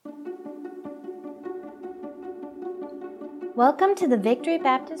Welcome to the Victory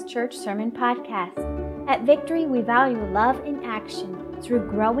Baptist Church Sermon Podcast. At Victory, we value love in action through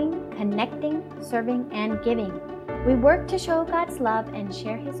growing, connecting, serving, and giving. We work to show God's love and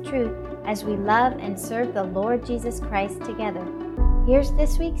share His truth as we love and serve the Lord Jesus Christ together. Here's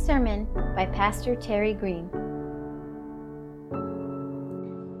this week's sermon by Pastor Terry Green.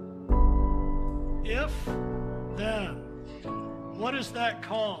 If, then, what is that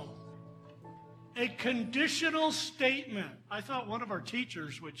called? A conditional statement. I thought one of our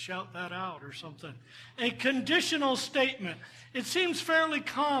teachers would shout that out or something. A conditional statement. It seems fairly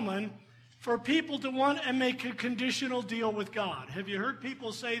common for people to want to make a conditional deal with God. Have you heard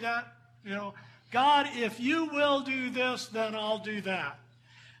people say that? You know, God, if you will do this, then I'll do that.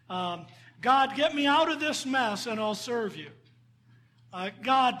 God, get me out of this mess and I'll serve you.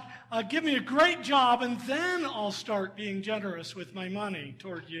 God, give me a great job and then I'll start being generous with my money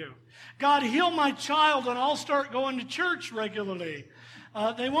toward you. God, heal my child and I'll start going to church regularly.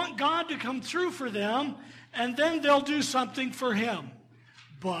 They want God to come through for them and then they'll do something for Him.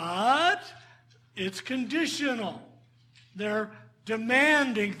 But it's conditional. They're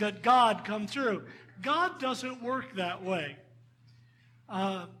demanding that God come through. God doesn't work that way.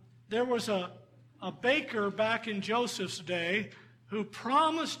 There was a baker back in Joseph's day who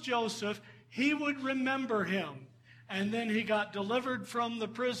promised Joseph he would remember him. And then he got delivered from the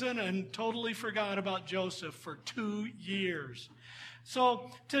prison and totally forgot about Joseph for 2 years.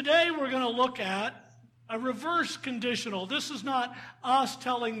 So today we're going to look at a reverse conditional. This is not us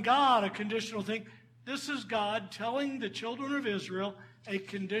telling God a conditional thing. This is God telling the children of Israel a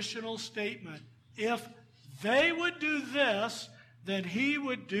conditional statement. If they would do this, then He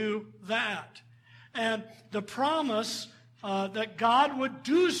would do that. And the promise that God would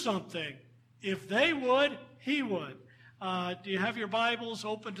do something. If they would, He would. Do you have your Bibles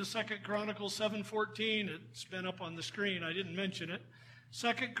open to 2 Chronicles 7:14? It's been up on the screen. I didn't mention it.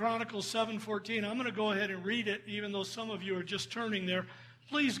 2 Chronicles 7:14. I'm going to go ahead and read it, even though some of you are just turning there.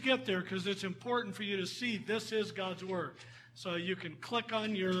 Please get there because it's important for you to see this is God's Word. So you can click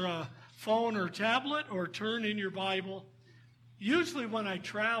on your phone or tablet or turn in your Bible. Usually when I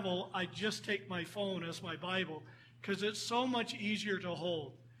travel, I just take my phone as my Bible, because it's so much easier to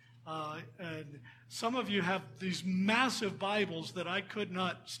hold. And some of you have these massive Bibles that I could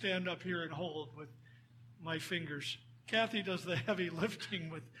not stand up here and hold with my fingers. Kathy does the heavy lifting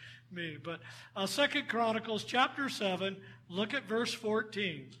with me. But 2 Chronicles chapter 7, look at verse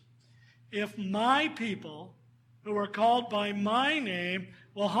 14. If my people, who are called by my name,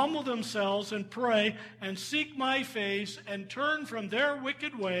 will humble themselves and pray and seek my face and turn from their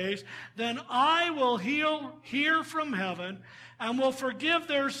wicked ways, then I will hear from heaven and will forgive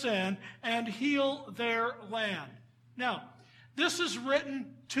their sin and heal their land. Now, this is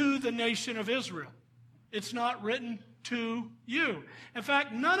written to the nation of Israel. It's not written to you. In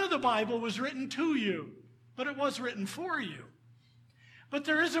fact, none of the Bible was written to you, but it was written for you. But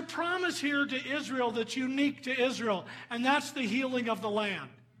there is a promise here to Israel that's unique to Israel, and that's the healing of the land.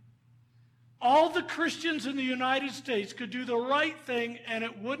 All the Christians in the United States could do the right thing, and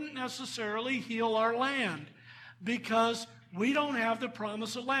it wouldn't necessarily heal our land because we don't have the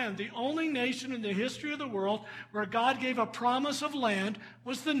promise of land. The only nation in the history of the world where God gave a promise of land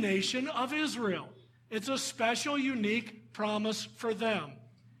was the nation of Israel. It's a special, unique promise for them.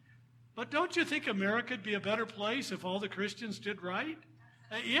 But don't you think America would be a better place if all the Christians did right?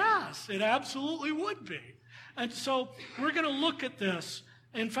 Yes, it absolutely would be. And so we're going to look at this.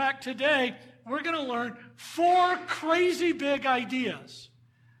 In fact, today we're going to learn 4 crazy big ideas.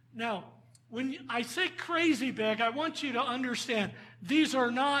 Now, when I say crazy big, I want you to understand these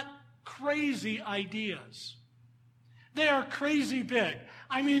are not crazy ideas. They are crazy big.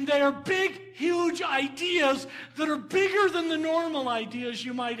 I mean, they are big, huge ideas that are bigger than the normal ideas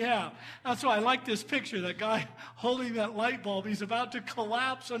you might have. That's why I like this picture, that guy holding that light bulb. He's about to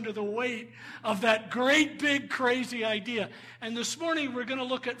collapse under the weight of that great, big, crazy idea. And this morning, we're going to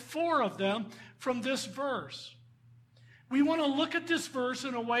look at 4 of them from this verse. We want to look at this verse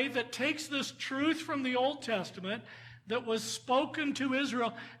in a way that takes this truth from the Old Testament that was spoken to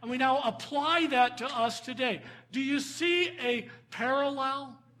Israel, and we now apply that to us today. Do you see a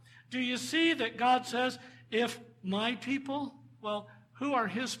parallel? Do you see that God says, if my people, well, who are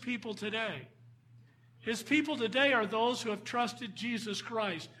His people today? His people today are those who have trusted Jesus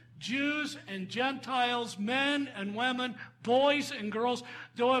Christ. Jews and Gentiles, men and women, boys and girls,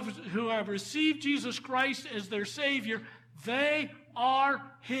 who have received Jesus Christ as their Savior, they are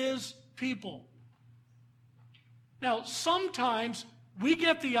His people. Now, sometimes we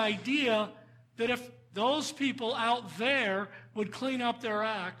get the idea that if those people out there would clean up their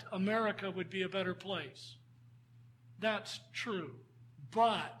act, America would be a better place. That's true.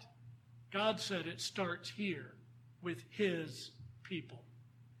 But God said it starts here with his people.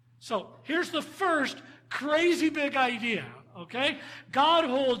 So here's the first crazy big idea, okay? God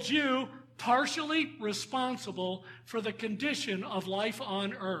holds you partially responsible for the condition of life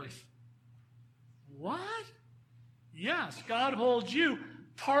on earth. What? Yes, God holds you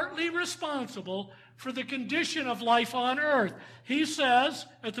partly responsible for the condition of life on earth. He says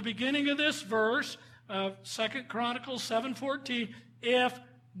at the beginning of this verse, 2 Chronicles 7:14, if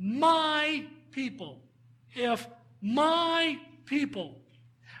my people,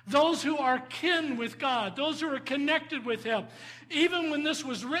 those who are kin with God, those who are connected with him. Even when this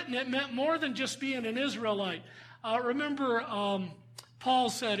was written, it meant more than just being an Israelite. Remember, Paul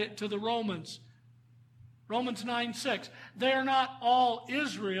said it to the Romans. Romans 9:6. They are not all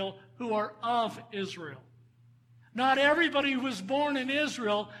Israel who are of Israel. Not everybody who was born in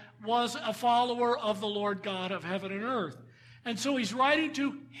Israel was a follower of the Lord God of heaven and earth. And so he's writing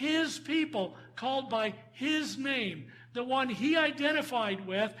to his people, called by his name, the one he identified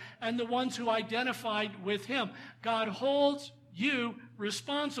with and the ones who identified with him. God holds you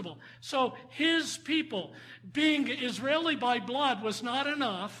responsible. So his people, being Israeli by blood, was not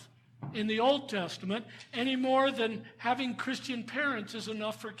enough in the Old Testament any more than having Christian parents is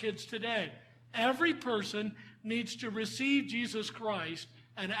enough for kids today. Every person needs to receive Jesus Christ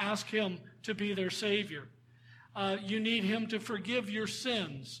and ask him to be their Savior. You need him to forgive your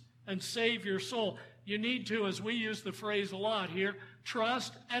sins and save your soul. You need to, as we use the phrase a lot here,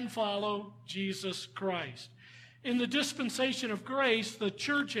 trust and follow Jesus Christ. In the dispensation of grace, the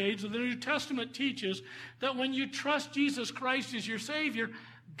church age of the New Testament teaches that when you trust Jesus Christ as your Savior,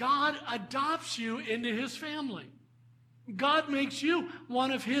 God adopts you into his family. God makes you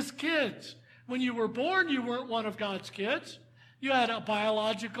one of his kids. When you were born, you weren't one of God's kids. You had a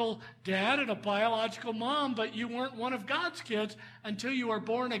biological dad and a biological mom, but you weren't one of God's kids until you are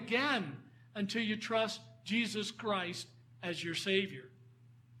born again, until you trust Jesus Christ as your Savior.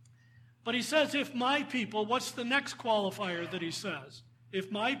 But he says, if my people, what's the next qualifier that he says?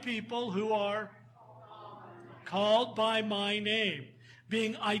 If my people who are called by my name,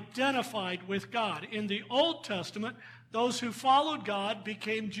 being identified with God. In the Old Testament, those who followed God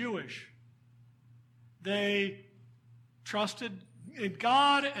became Jewish. They trusted in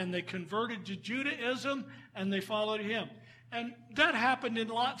God and they converted to Judaism and they followed him. And that happened in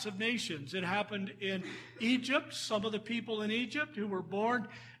lots of nations. It happened in Egypt. Some of the people in Egypt who were born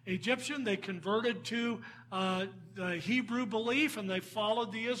Egyptian, they converted to the Hebrew belief and they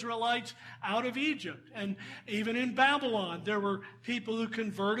followed the Israelites out of Egypt. And even in Babylon, there were people who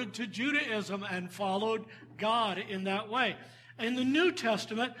converted to Judaism and followed God in that way. In the New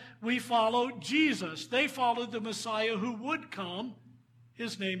Testament, we follow Jesus. They followed the Messiah who would come.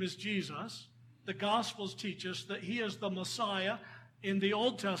 His name is Jesus. The Gospels teach us that he is the Messiah. In the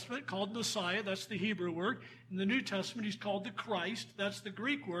Old Testament, called Messiah, that's the Hebrew word. In the New Testament, he's called the Christ, that's the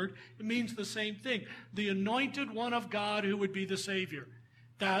Greek word. It means the same thing. The anointed one of God who would be the Savior.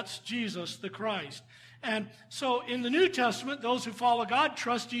 That's Jesus, the Christ. And so in the New Testament, those who follow God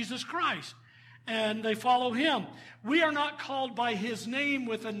trust Jesus Christ. And they follow him. We are not called by his name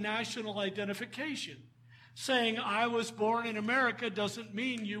with a national identification. Saying, I was born in America doesn't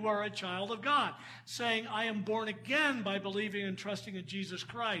mean you are a child of God. Saying, I am born again by believing and trusting in Jesus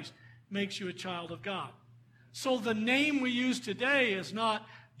Christ makes you a child of God. So the name we use today is not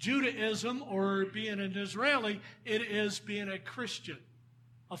Judaism or being an Israeli. It is being a Christian,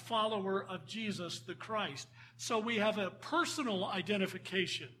 a follower of Jesus the Christ. So we have a personal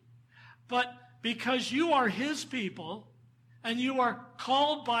identification. But because you are his people and you are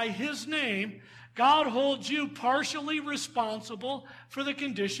called by his name, God holds you partially responsible for the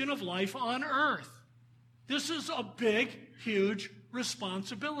condition of life on earth. This is a big, huge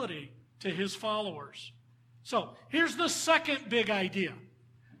responsibility to his followers. So here's the second big idea.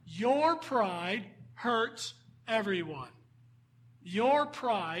 Your pride hurts everyone. Your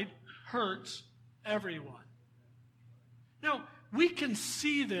pride hurts everyone. Now, we can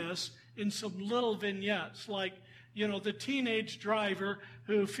see this in some little vignettes like, the teenage driver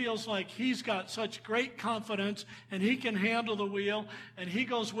who feels like he's got such great confidence and he can handle the wheel and he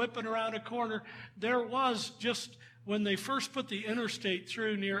goes whipping around a corner. There was just when they first put the interstate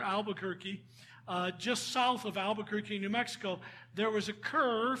through near Albuquerque, just south of Albuquerque, New Mexico, there was a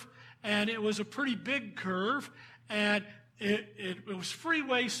curve and it was a pretty big curve and it was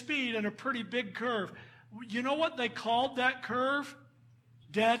freeway speed and a pretty big curve. You know what they called that curve?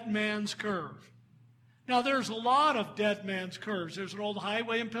 Dead Man's Curve. Now, there's a lot of dead man's curves. There's an old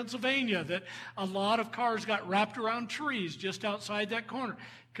highway in Pennsylvania that a lot of cars got wrapped around trees just outside that corner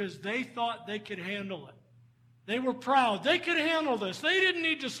because they thought they could handle it. They were proud. They could handle this. They didn't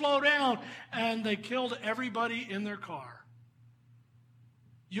need to slow down, and they killed everybody in their car.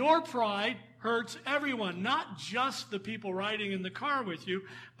 Your pride hurts everyone, not just the people riding in the car with you,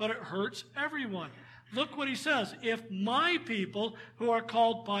 but it hurts everyone. Look what he says. If my people who are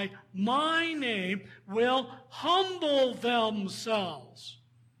called by my name will humble themselves.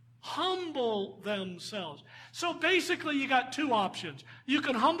 Humble themselves. So basically you got two options. You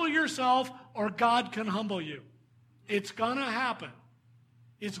can humble yourself or God can humble you. It's going to happen.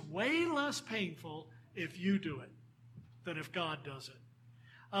 It's way less painful if you do it than if God does it.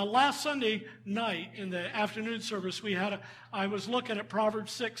 Last Sunday night in the afternoon service, I was looking at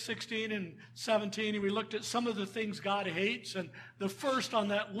Proverbs 6, 16, and 17, and we looked at some of the things God hates, and the first on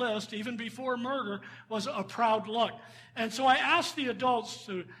that list, even before murder, was a proud look. And so I asked the adults,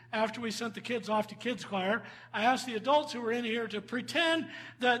 after we sent the kids off to kids choir, I asked the adults who were in here to pretend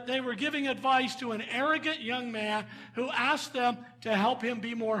that they were giving advice to an arrogant young man who asked them to help him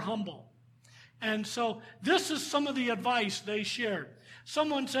be more humble. And so this is some of the advice they shared.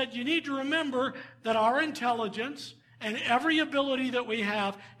 Someone said, you need to remember that our intelligence and every ability that we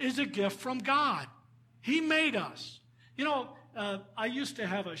have is a gift from God. He made us. You know, I used to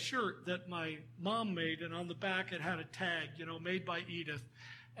have a shirt that my mom made, and on the back it had a tag, made by Edith.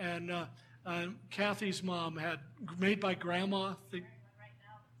 And Kathy's mom had made by Grandma. Right now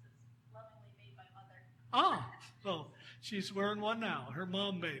it says, lovingly made by Mother. So she's wearing one now. Her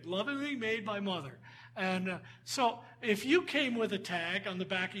mom made, lovingly made by Mother. And so if you came with a tag on the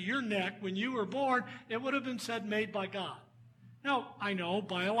back of your neck when you were born, it would have been said made by God. Now, I know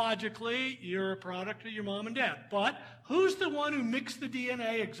biologically you're a product of your mom and dad, but who's the one who mixed the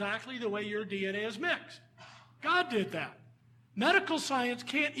DNA exactly the way your DNA is mixed? God did that. Medical science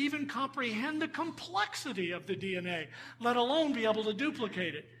can't even comprehend the complexity of the DNA, let alone be able to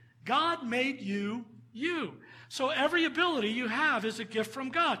duplicate it. God made you, you. So every ability you have is a gift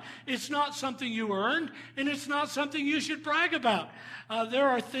from God. It's not something you earned, and it's not something you should brag about. There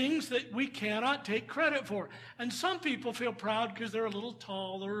are things that we cannot take credit for. And some people feel proud because they're a little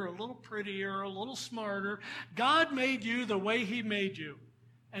taller, a little prettier, a little smarter. God made you the way He made you,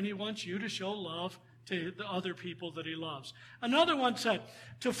 and He wants you to show love to the other people that He loves. Another one said,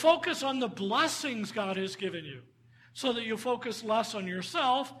 to focus on the blessings God has given you so that you focus less on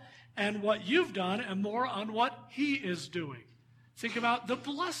yourself and what you've done and more on what He is doing. Think about the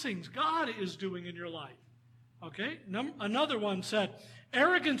blessings God is doing in your life. Okay? Another one said,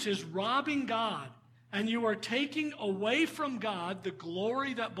 arrogance is robbing God, and you are taking away from God the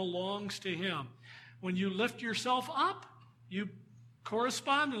glory that belongs to Him. When you lift yourself up, you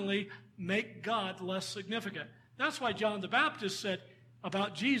correspondingly make God less significant. That's why John the Baptist said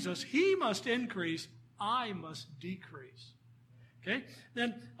about Jesus, He must increase, I must decrease. Okay?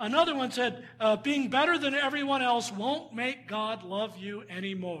 Then another one said, being better than everyone else won't make God love you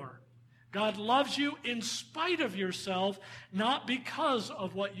anymore. God loves you in spite of yourself, not because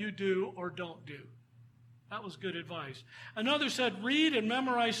of what you do or don't do. That was good advice. Another said, read and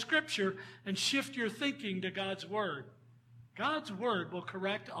memorize Scripture and shift your thinking to God's Word. God's Word will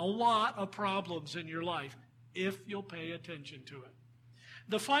correct a lot of problems in your life if you'll pay attention to it.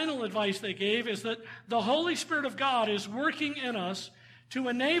 The final advice they gave is that the Holy Spirit of God is working in us to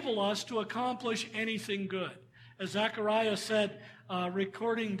enable us to accomplish anything good. As Zechariah said,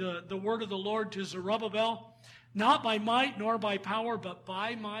 recording the word of the Lord to Zerubbabel, not by might nor by power, but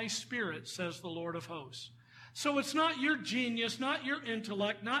by my Spirit, says the Lord of hosts. So it's not your genius, not your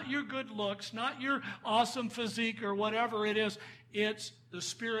intellect, not your good looks, not your awesome physique or whatever it is. It's the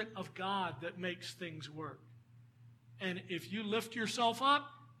Spirit of God that makes things work. And if you lift yourself up,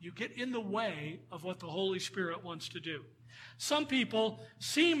 you get in the way of what the Holy Spirit wants to do. Some people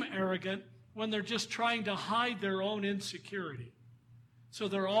seem arrogant when they're just trying to hide their own insecurity. So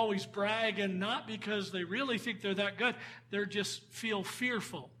they're always bragging, not because they really think they're that good, they just feel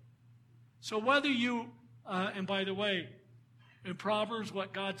fearful. So whether you, and by the way, in Proverbs,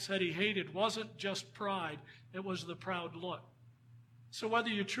 what God said He hated wasn't just pride, it was the proud look. So whether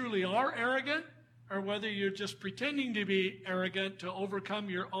you truly are arrogant, or whether you're just pretending to be arrogant to overcome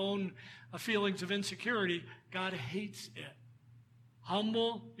your own feelings of insecurity, God hates it.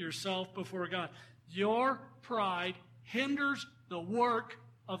 Humble yourself before God. Your pride hinders the work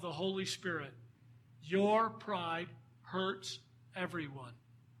of the Holy Spirit. Your pride hurts everyone.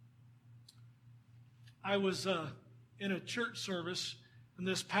 I was in a church service, and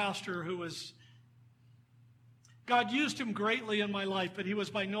this pastor who was God used him greatly in my life, but he was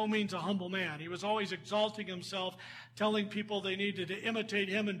by no means a humble man. He was always exalting himself, telling people they needed to imitate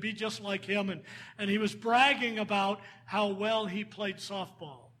him and be just like him. And he was bragging about how well he played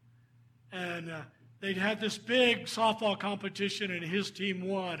softball. And they'd had this big softball competition and his team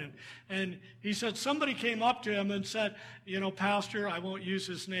won. And he said somebody came up to him and said, Pastor, I won't use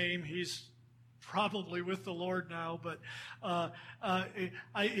his name. He's probably with the Lord now. But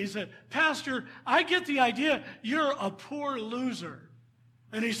he said, Pastor, I get the idea you're a poor loser.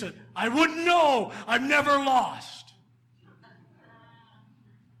 And he said, I wouldn't know. I've never lost.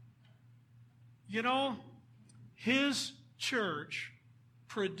 His church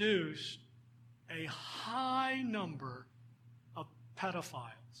produced a high number of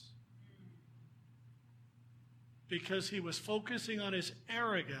pedophiles because he was focusing on his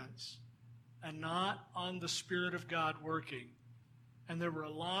arrogance and not on the Spirit of God working. And there were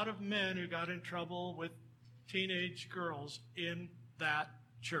a lot of men who got in trouble with teenage girls in that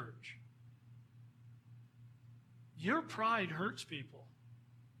church. Your pride hurts people.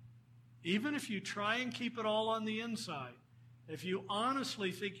 Even if you try and keep it all on the inside. If you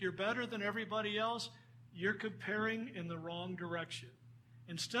honestly think you're better than everybody else, you're comparing in the wrong direction.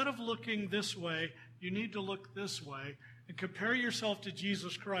 Instead of looking this way, you need to look this way and compare yourself to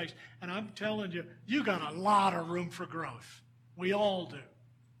Jesus Christ. And I'm telling you, you got a lot of room for growth. We all do.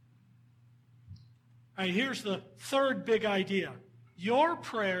 All right, here's the third big idea. Your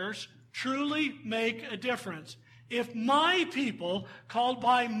prayers truly make a difference. If my people, called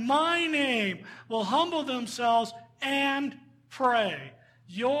by my name, will humble themselves and pray,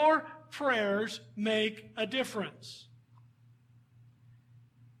 your prayers make a difference.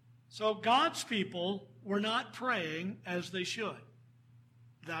 So God's people were not praying as they should.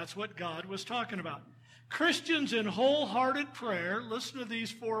 That's what God was talking about. Christians in wholehearted prayer, listen to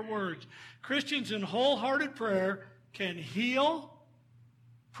these 4 words. Christians in wholehearted prayer can heal,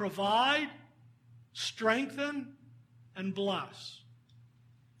 provide, strengthen, and bless.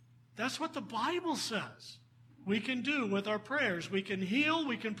 That's what the Bible says we can do with our prayers. We can heal,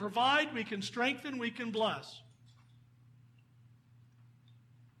 we can provide, we can strengthen, we can bless.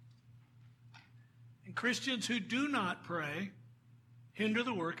 And Christians who do not pray hinder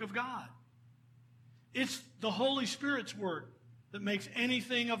the work of God. It's the Holy Spirit's work that makes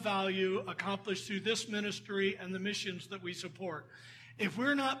anything of value accomplished through this ministry and the missions that we support. If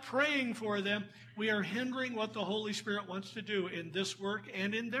we're not praying for them, we are hindering what the Holy Spirit wants to do in this work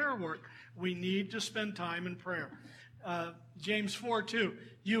and in their work. We need to spend time in prayer. James 4:2,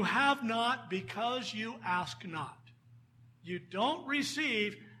 you have not because you ask not. You don't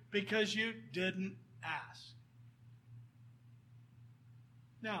receive because you didn't ask.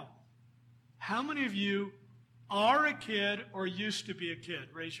 Now, how many of you are a kid or used to be a kid?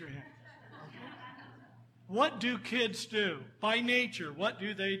 Raise your hand. What do kids do? By nature, what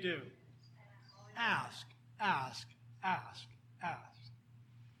do they do? Ask, ask, ask, ask.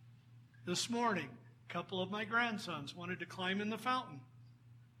 This morning, a couple of my grandsons wanted to climb in the fountain.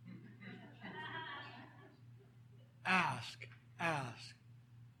 Ask, ask.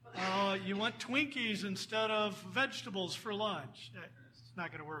 You want Twinkies instead of vegetables for lunch. It's not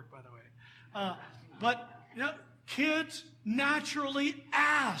going to work, by the way. But kids naturally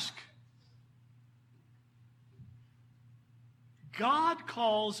ask. God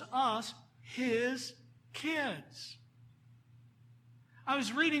calls us His kids. I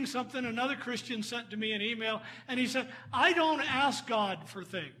was reading something another Christian sent to me an email, and he said, I don't ask God for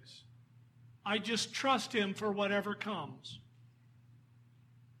things. I just trust Him for whatever comes.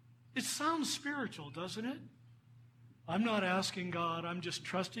 It sounds spiritual, doesn't it? I'm not asking God. I'm just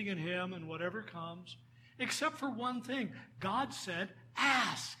trusting in Him and whatever comes. Except for one thing. God said,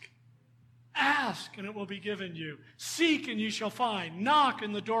 ask. Ask, and it will be given you. Seek, and you shall find. Knock,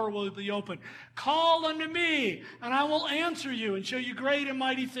 and the door will be open. Call unto me, and I will answer you and show you great and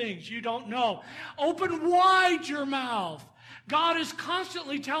mighty things you don't know. Open wide your mouth. God is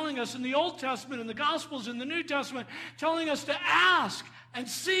constantly telling us in the Old Testament, in the Gospels, in the New Testament, telling us to ask and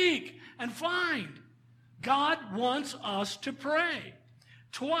seek and find. God wants us to pray.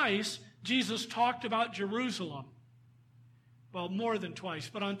 Twice, Jesus talked about Jerusalem. Well, more than twice,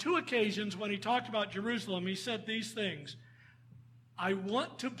 but on 2 occasions when He talked about Jerusalem, He said these things. I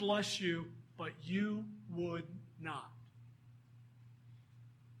want to bless you, but you would not.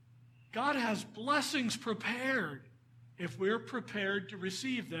 God has blessings prepared if we're prepared to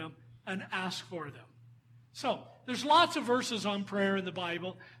receive them and ask for them. So, there's lots of verses on prayer in the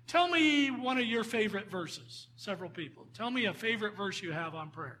Bible. Tell me one of your favorite verses. Several people. Tell me a favorite verse you have on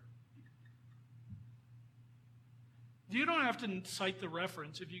prayer. You don't have to cite the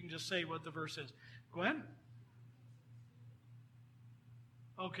reference if you can just say what the verse is. Gwen?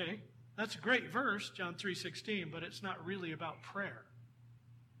 Okay, that's a great verse, John 3:16, but it's not really about prayer.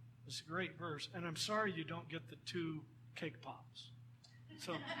 It's a great verse, and I'm sorry you don't get the 2 cake pops.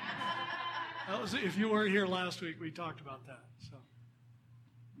 So, That was, if you weren't here last week, we talked about that. So.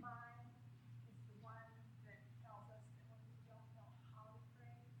 Mine is the one that tells us that when we don't know how to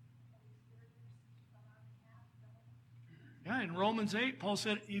pray, the Holy Spirit intercedes on our behalf. Yeah, in Romans 8, Paul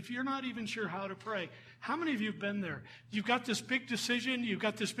said, if you're not even sure how to pray, how many of you have been there? You've got this big decision, you've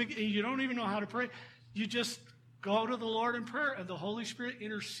got this big, you don't even know how to pray. You just go to the Lord in prayer, and the Holy Spirit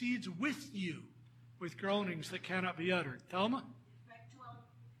intercedes with you with groanings that cannot be uttered. Thelma? Effectual,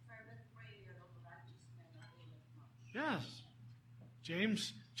 fervent prayer of a righteous man availeth much. Yes.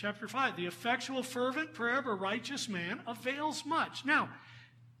 James chapter 5, the effectual fervent prayer of a righteous man avails much. Now,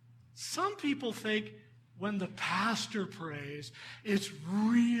 some people think when the pastor prays, it's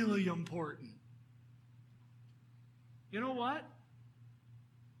really important. You know what?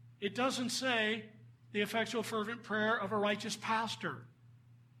 It doesn't say the effectual fervent prayer of a righteous pastor.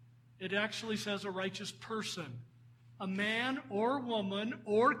 It actually says a righteous person. A man or woman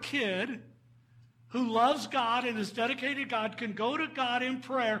or kid who loves God and is dedicated to God can go to God in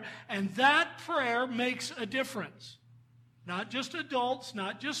prayer, and that prayer makes a difference. Not just adults,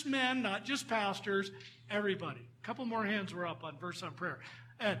 not just men, not just pastors, everybody. A couple more hands were up on verse on prayer.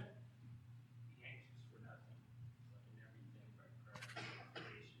 Ed. Be anxious for nothing, but in everything by prayer and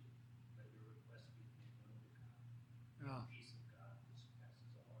supplication, let your requests be made known to God. Yeah. The peace of God, which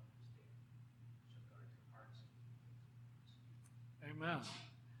surpasses all understanding, shall guard your hearts and your minds. Amen.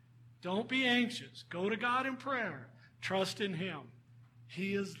 Don't be anxious. Go to God in prayer. Trust in Him.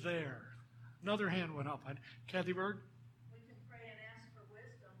 He is there. Another hand went up. Kathy Berg? We can pray and ask for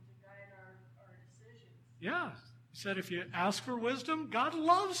wisdom to guide our decisions. Yeah. He said if you ask for wisdom, God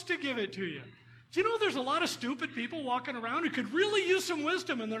loves to give it to you. Do you know there's a lot of stupid people walking around who could really use some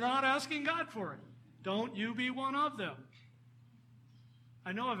wisdom and they're not asking God for it? Don't you be one of them.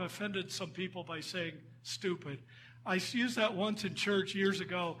 I know I've offended some people by saying stupid. I used that once in church years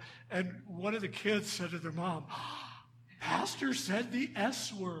ago, and one of the kids said to their mom, Pastor said the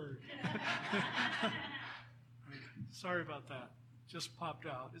S word. Sorry about that. Just popped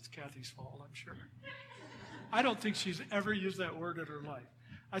out. It's Kathy's fault, I'm sure. I don't think she's ever used that word in her life.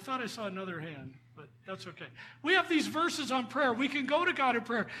 I thought I saw another hand, but that's okay. We have these verses on prayer. We can go to God in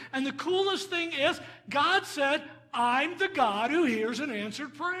prayer. And the coolest thing is, God said, I'm the God who hears an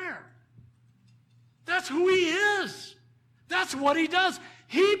answered prayer. That's who He is. That's what He does.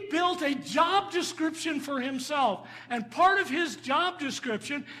 He built a job description for Himself. And part of His job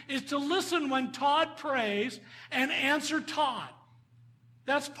description is to listen when Todd prays and answer Todd.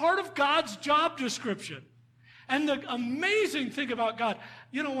 That's part of God's job description. And the amazing thing about God,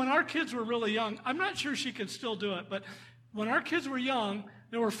 you know, when our kids were really young, I'm not sure she can still do it, but when our kids were young,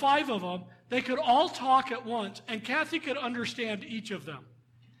 there were 5 of them, they could all talk at once, and Kathy could understand each of them.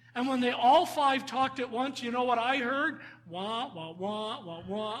 And when they all 5 talked at once, you know what I heard? Wah, wah, wah, wah,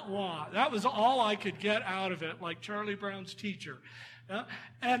 wah, wah. That was all I could get out of it, like Charlie Brown's teacher.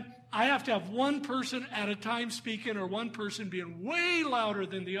 And I have to have one person at a time speaking or one person being way louder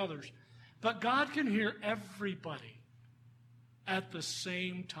than the others. But God can hear everybody at the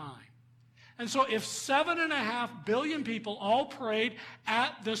same time. And so if 7.5 billion people all prayed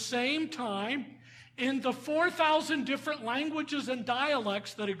at the same time, in the 4,000 different languages and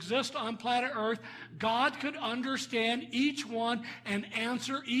dialects that exist on planet Earth, God could understand each one and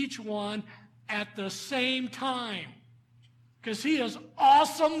answer each one at the same time. Because He is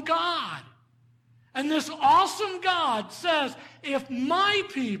awesome God. And this awesome God says, if my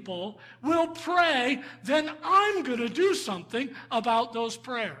people will pray, then I'm going to do something about those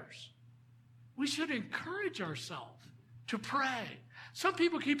prayers. We should encourage ourselves to pray. Some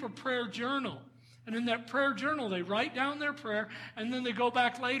people keep a prayer journal. And in that prayer journal, they write down their prayer, and then they go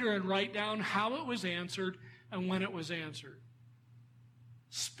back later and write down how it was answered and when it was answered.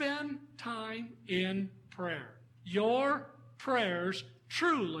 Spend time in prayer. Your prayers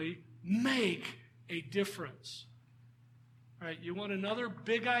truly make a difference. All right, you want another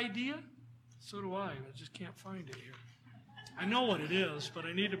big idea? So do I just can't find it here. I know what it is, but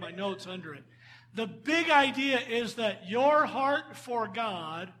I needed my notes under it. The big idea is that your heart for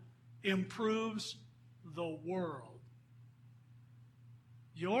God improves the world.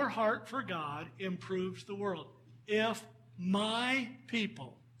 Your heart for God improves the world. If my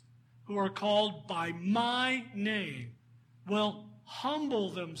people, who are called by my name, will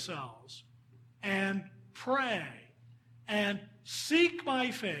humble themselves and pray and seek my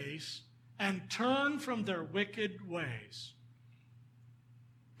face and turn from their wicked ways.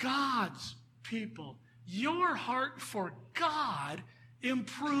 God's people, your heart for God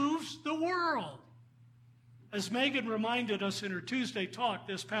improves the world. As Megan reminded us in her Tuesday talk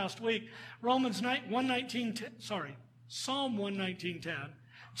this past week, Psalm 119:10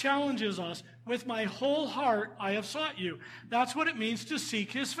 challenges us. With my whole heart I have sought you. That's what it means to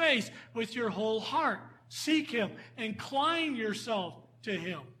seek his face. With your whole heart. Seek him. Incline yourself to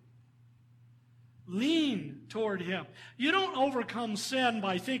him. Lean toward him. You don't overcome sin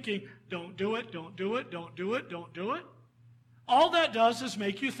by thinking, don't do it, don't do it, don't do it, don't do it. All that does is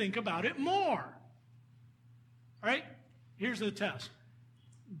make you think about it more. All right? Here's the test.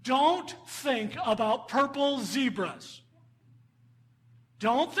 Don't think about purple zebras.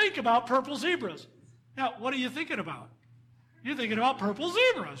 Don't think about purple zebras. Now, what are you thinking about? You're thinking about purple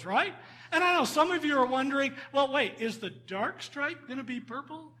zebras, right? And I know some of you are wondering, well, wait, is the dark stripe going to be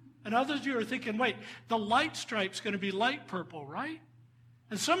purple? And others of you are thinking, wait, the light stripe's going to be light purple, right?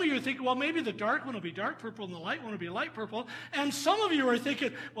 And some of you are thinking, well, maybe the dark one will be dark purple and the light one will be light purple. And some of you are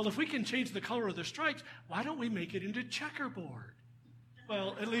thinking, well, if we can change the color of the stripes, why don't we make it into checkerboard?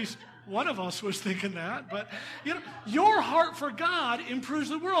 Well, at least one of us was thinking that. But, you know, your heart for God improves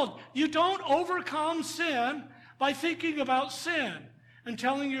the world. You don't overcome sin by thinking about sin and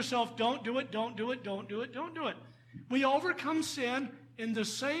telling yourself, don't do it, don't do it, don't do it, don't do it. We overcome sin in the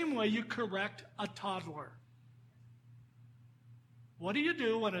same way you correct a toddler. What do you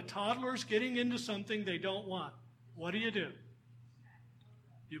do when a toddler's getting into something they don't want? What do?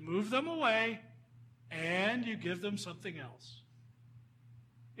 You move them away and you give them something else.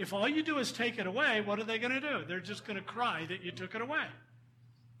 If all you do is take it away, what are they going to do? They're just going to cry that you took it away.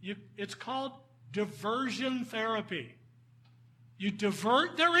 It's called diversion therapy. You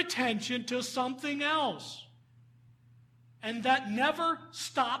divert their attention to something else. And that never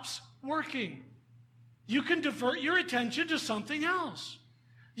stops working. You can divert your attention to something else.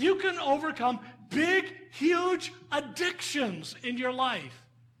 You can overcome big, huge addictions in your life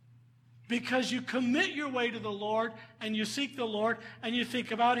because you commit your way to the Lord and you seek the Lord and you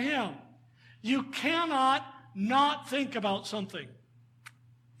think about him. You cannot not think about something.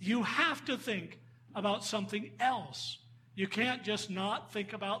 You have to think about something else. You can't just not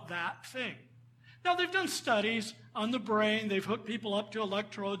think about that thing. Now, they've done studies on the brain. They've hooked people up to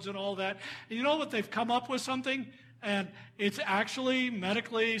electrodes and all that. And you know what? They've come up with something, and it's actually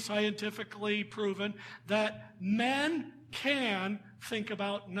medically, scientifically proven that men can think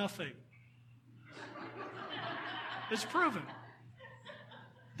about nothing. It's proven.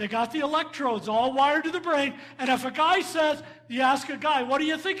 They got the electrodes all wired to the brain, and if a guy says, you ask a guy, what are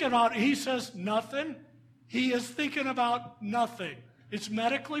you thinking about? He says, nothing. He is thinking about nothing. It's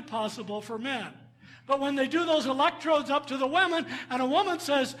medically possible for men. But when they do those electrodes up to the women, and a woman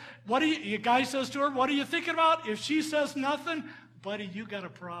says, a guy says to her, what are you thinking about? If she says nothing, buddy, you got a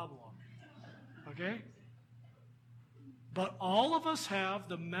problem. Okay? But all of us have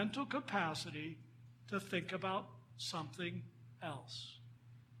the mental capacity to think about something else.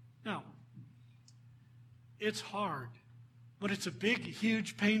 Now, it's hard. But it's a big,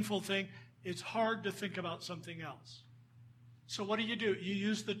 huge, painful thing. It's hard to think about something else. So what do? You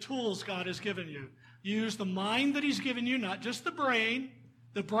use the tools God has given you. You use the mind that he's given you, not just the brain.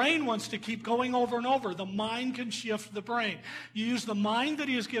 The brain wants to keep going over and over. The mind can shift the brain. You use the mind that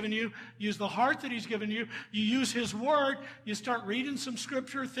he has given you. Use the heart that he's given you. You use his word. You start reading some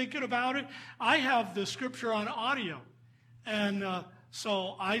scripture, thinking about it. I have the scripture on audio. And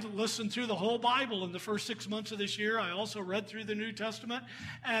so I listened through the whole Bible in the first 6 months of this year. I also read through the New Testament.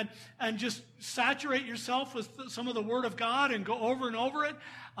 And just saturate yourself with some of the Word of God and go over and over it.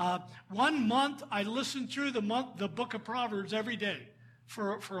 1 month, I listened through the book of Proverbs every day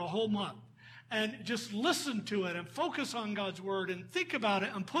for a whole month. And just listen to it and focus on God's Word and think about it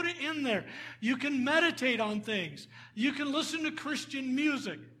and put it in there. You can meditate on things. You can listen to Christian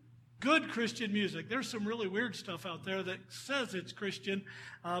music. Good Christian music. There's some really weird stuff out there that says it's Christian,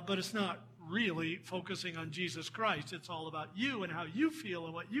 but it's not really focusing on Jesus Christ. It's all about you and how you feel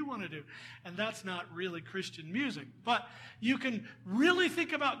and what you want to do. And that's not really Christian music. But you can really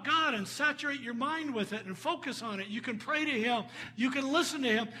think about God and saturate your mind with it and focus on it. You can pray to him. You can listen to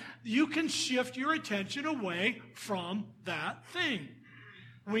him. You can shift your attention away from that thing.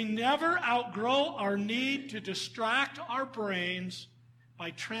 We never outgrow our need to distract our brains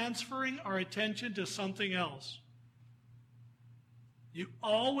by transferring our attention to something else. You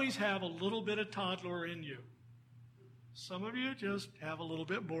always have a little bit of toddler in you. Some of you just have a little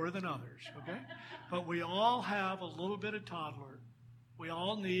bit more than others, okay? But we all have a little bit of toddler. We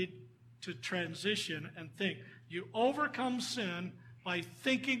all need to transition and think. You overcome sin by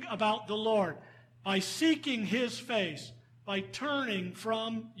thinking about the Lord, by seeking his face, by turning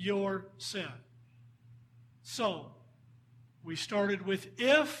from your sin. So, we started with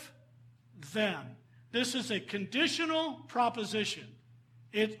if, then. This is a conditional proposition.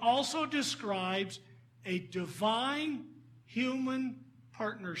 It also describes a divine human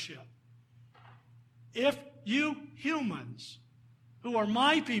partnership. If you humans, who are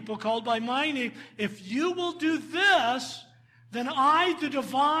my people, called by my name, if you will do this, then I, the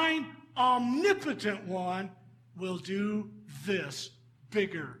divine, omnipotent one, will do this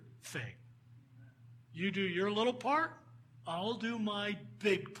bigger thing. You do your little part, I'll do my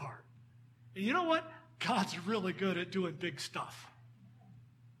big part. And you know what? God's really good at doing big stuff.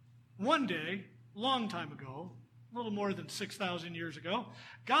 One day, a long time ago, a little more than 6,000 years ago,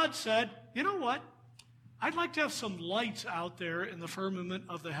 God said, you know what? I'd like to have some lights out there in the firmament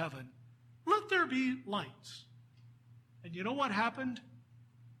of the heaven. Let there be lights. And you know what happened?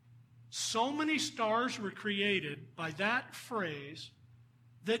 So many stars were created by that phrase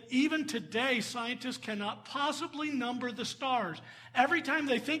that even today scientists cannot possibly number the stars. Every time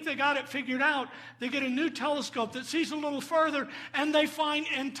they think they got it figured out, they get a new telescope that sees a little further, and they find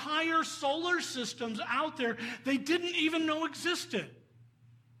entire solar systems out there they didn't even know existed.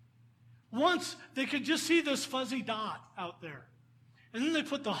 Once they could just see this fuzzy dot out there. And then they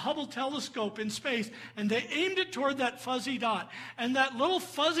put the Hubble telescope in space, and they aimed it toward that fuzzy dot. And that little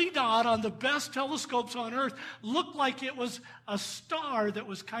fuzzy dot on the best telescopes on Earth looked like it was a star that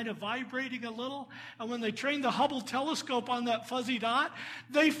was kind of vibrating a little. And when they trained the Hubble telescope on that fuzzy dot,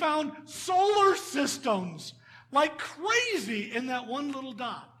 they found solar systems like crazy in that one little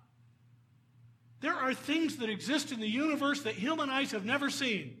dot. There are things that exist in the universe that human eyes have never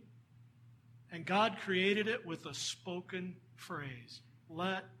seen. And God created it with a spoken phrase.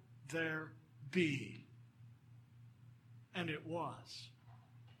 Let there be. And it was.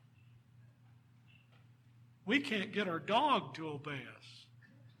 We can't get our dog to obey us,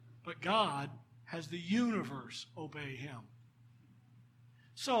 but God has the universe obey him.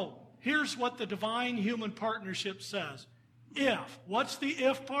 So, here's what the divine human partnership says. If. What's the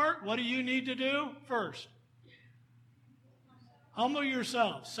if part? What do you need to do? First, humble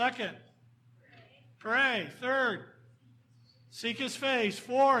yourself. Second, pray. Third, seek his face.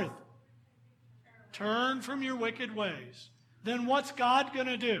 Fourth, turn from your wicked ways. Then what's God going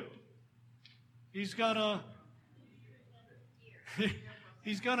to do? He's going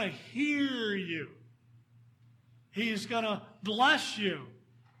to hear you. He's going to bless you.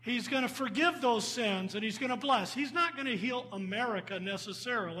 He's going to forgive those sins, and he's going to bless. He's not going to heal America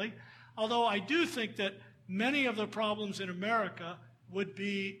necessarily, although I do think that many of the problems in America would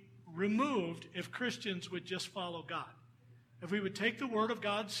be removed if Christians would just follow God. If we would take the Word of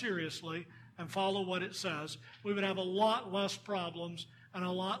God seriously and follow what it says, we would have a lot less problems and a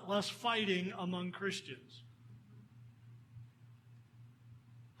lot less fighting among Christians.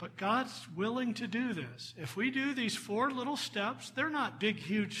 But God's willing to do this. If we do these 4 little steps, they're not big,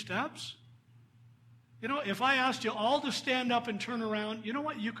 huge steps. You know, if I asked you all to stand up and turn around, you know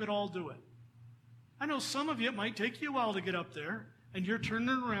what? You could all do it. I know some of you, it might take you a while to get up there, and your turning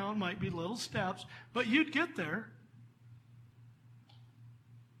around might be little steps, but you'd get there.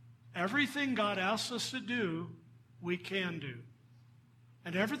 Everything God asks us to do, we can do.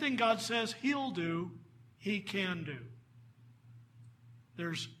 And everything God says he'll do, he can do.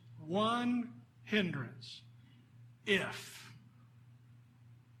 There's one hindrance. If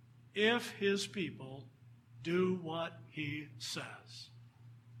his people do what he says.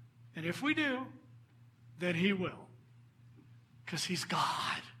 And if we do, then he will. Because he's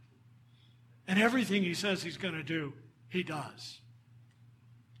God. And everything he says he's going to do, he does.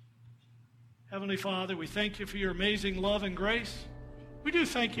 Heavenly Father, we thank you for your amazing love and grace. We do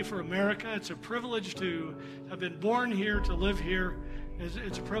thank you for America. It's a privilege to have been born here, to live here.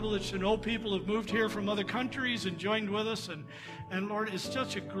 It's a privilege to know people who've moved here from other countries and joined with us. And Lord, it's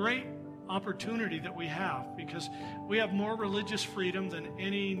such a great opportunity that we have, because we have more religious freedom than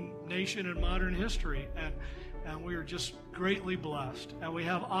any nation in modern history. And we are just greatly blessed. And we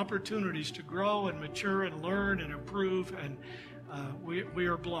have opportunities to grow and mature and learn and improve. And we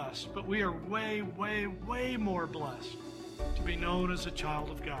are blessed. But we are way, way, way more blessed to be known as a child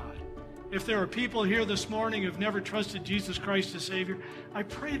of God. If there are people here this morning who've never trusted Jesus Christ as Savior, I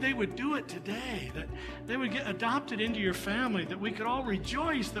pray they would do it today, that they would get adopted into your family, that we could all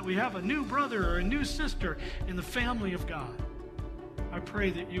rejoice that we have a new brother or a new sister in the family of God. I pray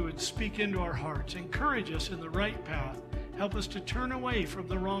that you would speak into our hearts, encourage us in the right path, help us to turn away from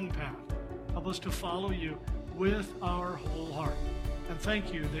the wrong path, help us to follow you with our whole heart. And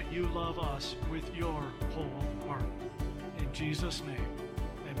thank you that you love us with your whole heart. In Jesus' name.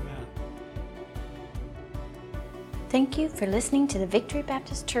 Thank you for listening to the Victory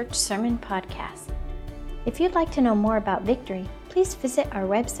Baptist Church Sermon Podcast. If you'd like to know more about Victory, please visit our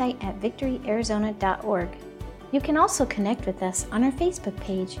website at victoryarizona.org. You can also connect with us on our Facebook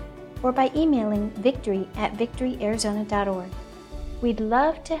page or by emailing victory@victoryarizona.org. We'd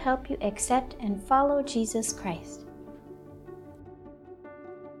love to help you accept and follow Jesus Christ.